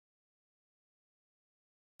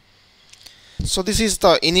So this is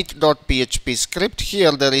the init.php script.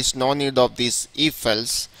 Here there is no need of this if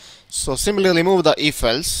else. So simply remove the if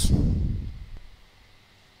else.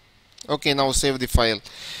 Okay, now save the file.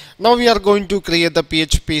 Now we are going to create the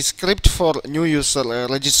PHP script for new user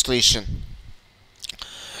registration.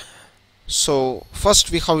 So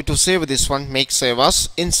first we have to save this one, make save as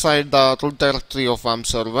inside the root directory of ARM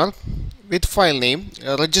server with file name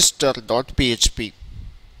Register.php.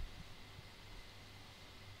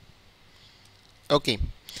 Okay,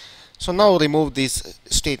 so now remove these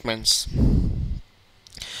statements.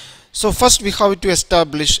 So first we have to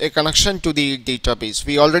establish a connection to the database.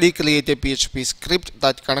 We already created a PHP script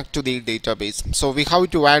that connect to the database. So we have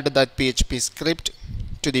to add that PHP script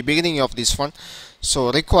to the beginning of this one.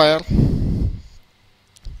 So require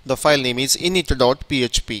the file name is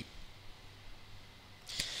init.php.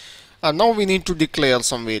 And now we need to declare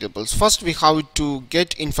some variables. First we have to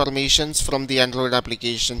get informations from the Android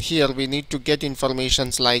application. Here we need to get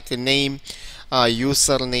informations like name,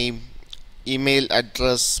 username, email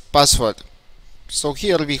address, password. So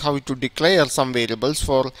here we have to declare some variables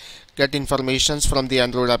for get informations from the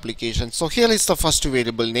Android application. So here is the first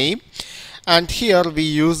variable name, and here we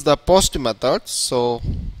use the post method. So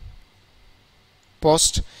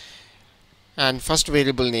post, and first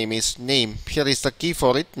variable name is name. Here is the key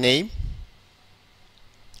for it, name.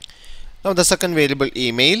 Now the second variable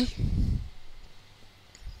email,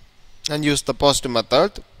 and use the post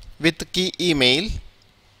method with key email.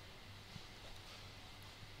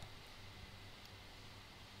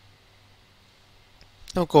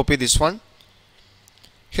 Now copy this one.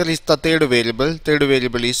 Here is the third variable. Third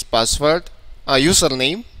variable is password,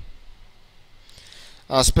 username.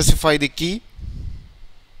 Specify the key.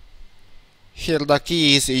 Here the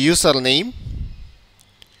key is username,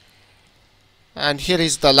 and here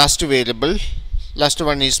is the last variable. Last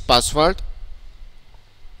one is password,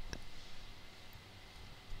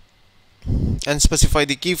 and specify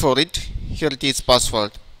the key for it. Here it is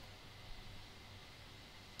password.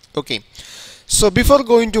 Okay, so before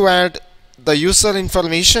going to add the user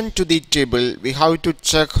information to the table, we have to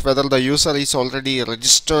check whether the user is already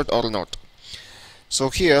registered or not. So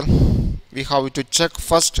here we have to check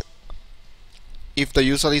first if the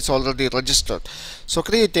user is already registered. So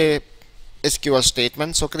create a SQL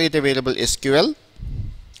statement. So create a variable SQL,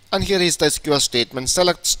 and here is the SQL statement.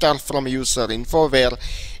 Select star from user info where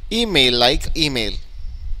email like email.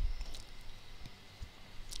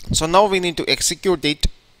 So now we need to execute it.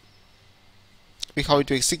 We have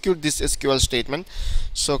to execute this SQL statement.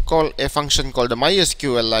 So call a function called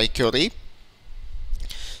MySQL query.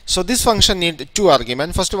 So this function needs two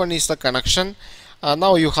arguments. First one is the connection.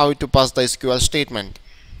 Now you have to pass the SQL statement.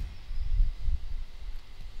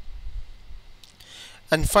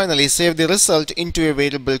 And finally save the result into a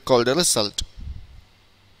variable called result.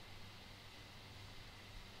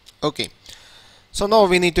 Okay, so now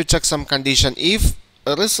we need to check some condition. If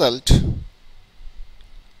the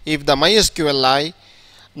MySQL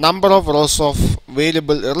number of rows of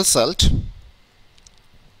variable result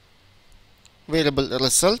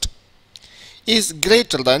is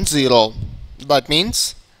greater than 0, that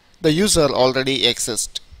means the user already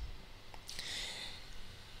exists.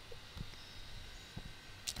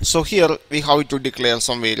 So here we have to declare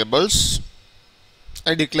some variables.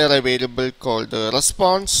 I declare a variable called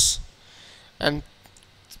response and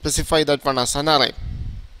specify that one as an array.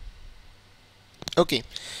 Okay,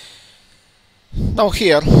 now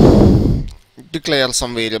here declare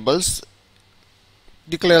some variables.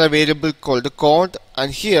 Declare a variable called code,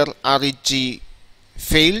 and here reg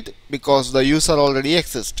failed because the user already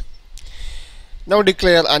exists. Now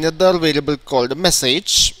declare another variable called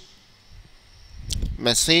message,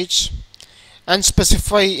 and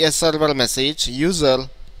specify a server message user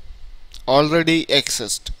already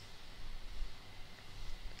exists.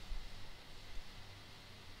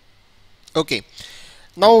 Okay,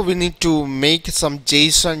 now we need to make some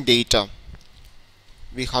JSON data.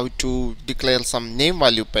 We have to declare some name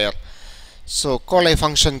value pair. So call a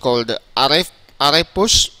function called array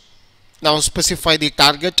push. Now specify the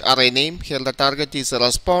target array name. Here the target is a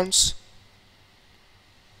response.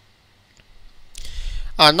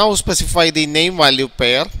 Now specify the name value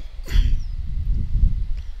pair.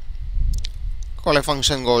 Call a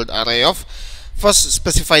function called array of. First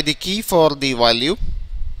specify the key for the value.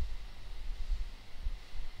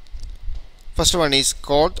 First one is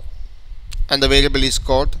code, and the variable is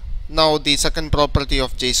code. Now the second property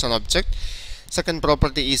of JSON object. Second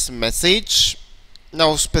property is message.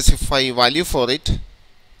 Now specify value for it.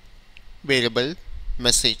 Variable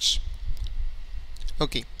message.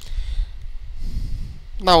 Okay.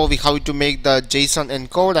 Now we have to make the JSON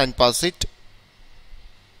encode and pass it.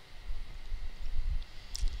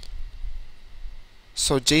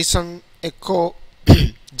 So JSON echo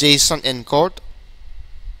JSON encode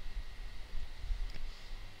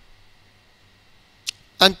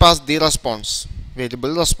and pass the response,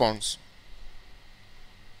 variable response.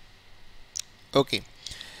 Okay.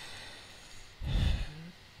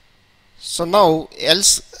 So now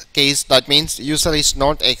else case, that means user is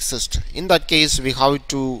not exist. In that case we have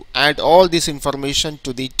to add all this information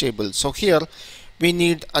to the table. So here we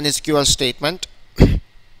need an SQL statement.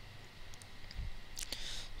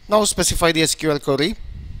 Now specify the SQL query.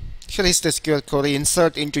 Here is the SQL query: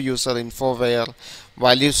 insert into user info where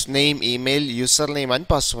values name, email, username and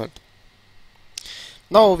password.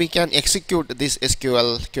 Now we can execute this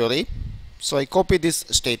SQL query. So I copy this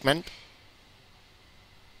statement.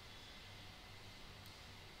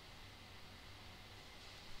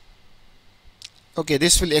 Okay,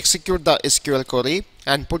 this will execute the SQL query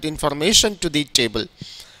and put information to the table.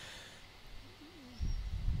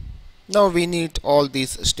 Now we need all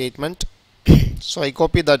these statement. So I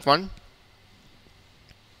copy that one.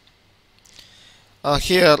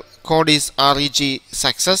 Here code is reg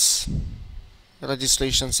success,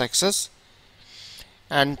 registration success,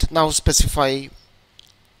 and now specify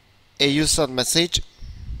a user message.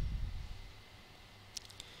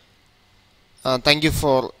 Thank you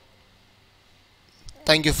for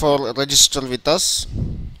register with us.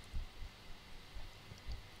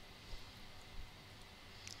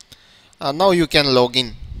 Now you can log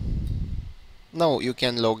in.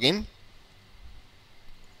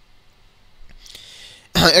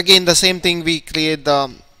 Again the same thing, we create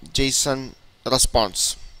the JSON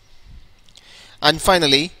response, and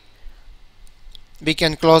finally we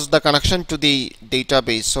can close the connection to the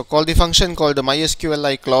database. So call the function called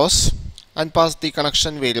MySQL close and pass the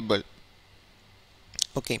connection variable.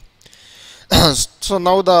 Okay. So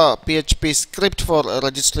now the PHP script for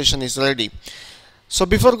registration is ready. So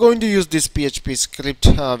before going to use this PHP script,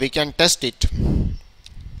 we can test it.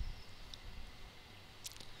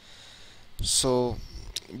 So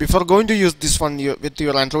before going to use this one with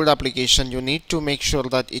your Android application, you need to make sure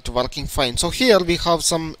that it's working fine. So here we have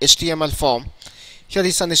some HTML form. Here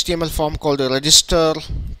is an HTML form called a register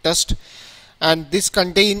test, and this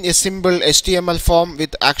contains a simple HTML form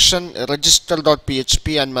with action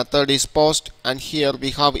register.php and method is post, and here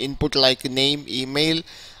we have input like name, email,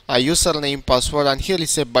 username, password, and here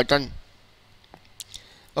is a button.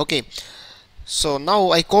 Okay, so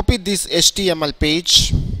now I copy this HTML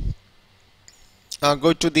page,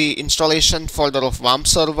 go to the installation folder of WAMP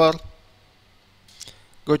server,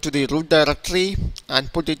 go to the root directory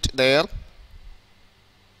and put it there.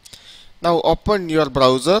 Now open your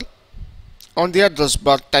browser. On the address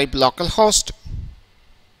bar type localhost.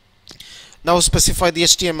 Now specify the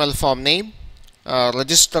HTML form name,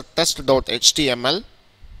 register test.html.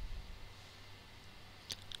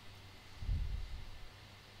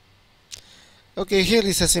 Okay, here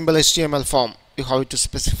is a simple HTML form. You have to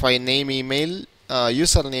specify name, email,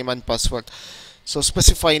 username and password. So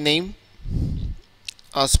specify name,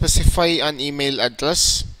 specify an email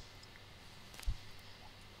address,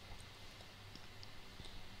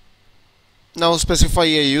 now specify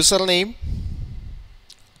a username,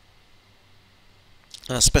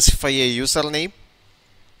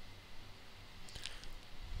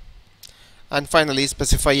 and finally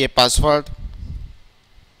specify a password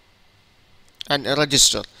and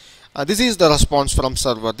register. This is the response from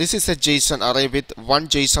server. This is a JSON array with one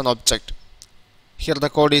JSON object. Here the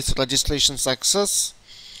code is registration success.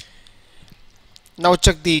 Now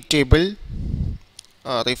check the table,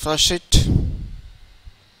 refresh it,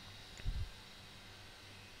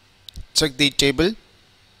 check the table.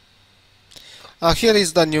 Here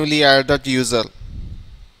is the newly added user.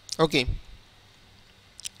 Okay.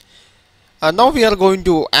 Now we are going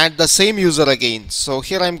to add the same user again. So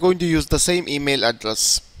here I am going to use the same email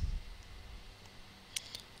address.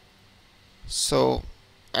 So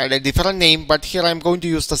add a different name, but here I am going to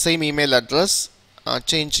use the same email address.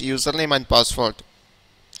 Change username and password.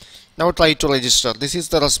 Now try to register. This is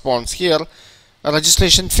the response. Here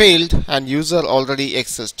registration failed and user already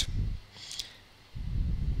exists.